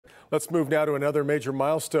Let's move now to another major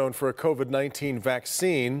milestone for a COVID-19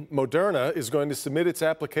 vaccine. Moderna is going to submit its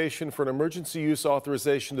application for an emergency use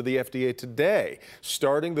authorization to the FDA today,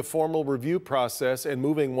 starting the formal review process and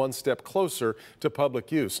moving one step closer to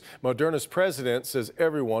public use. Moderna's president says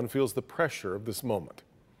everyone feels the pressure of this moment.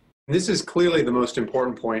 This is clearly the most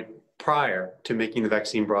important point prior to making the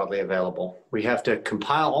vaccine broadly available. We have to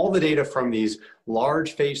compile all the data from these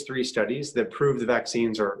large phase 3 studies that prove the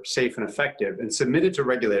vaccines are safe and effective and submit it to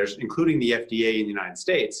regulators, including the FDA in the United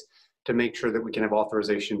States, to make sure that we can have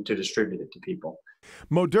authorization to distribute it to people.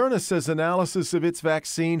 Moderna says analysis of its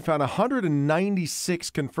vaccine found 196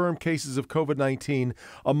 confirmed cases of COVID-19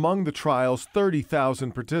 among the trial's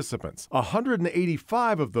 30,000 participants.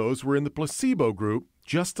 185 of those were in the placebo group.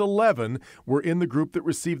 Just 11 were in the group that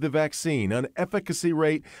received the vaccine, an efficacy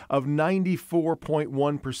rate of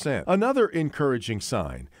 94.1%. Another encouraging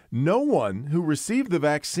sign, no one who received the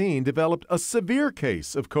vaccine developed a severe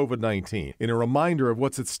case of COVID-19. In a reminder of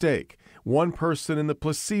what's at stake, one person in the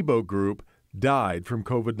placebo group died from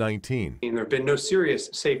COVID-19. There have been no serious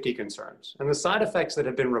safety concerns. And the side effects that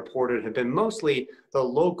have been reported have been mostly the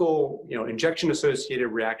local, injection-associated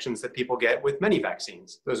reactions that people get with many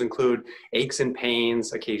vaccines. Those include aches and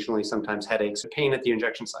pains, occasionally sometimes headaches, pain at the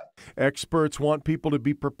injection site. Experts want people to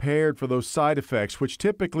be prepared for those side effects, which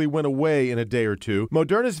typically went away in a day or two.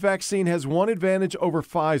 Moderna's vaccine has one advantage over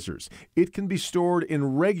Pfizer's. It can be stored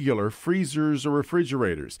in regular freezers or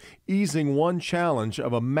refrigerators, easing one challenge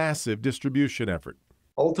of a massive distribution effort.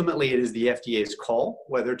 Ultimately, it is the FDA's call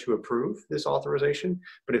whether to approve this authorization,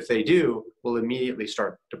 but if they do, we'll immediately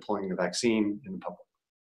start deploying the vaccine in the public.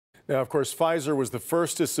 Now, of course, Pfizer was the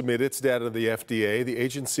first to submit its data to the FDA. The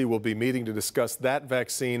agency will be meeting to discuss that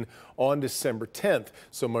vaccine on December 10th.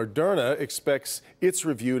 So Moderna expects its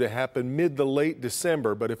review to happen mid to late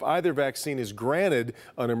December. But if either vaccine is granted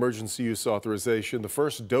an emergency use authorization, the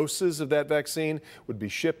first doses of that vaccine would be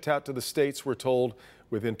shipped out to the states, we're told,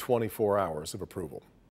 within 24 hours of approval.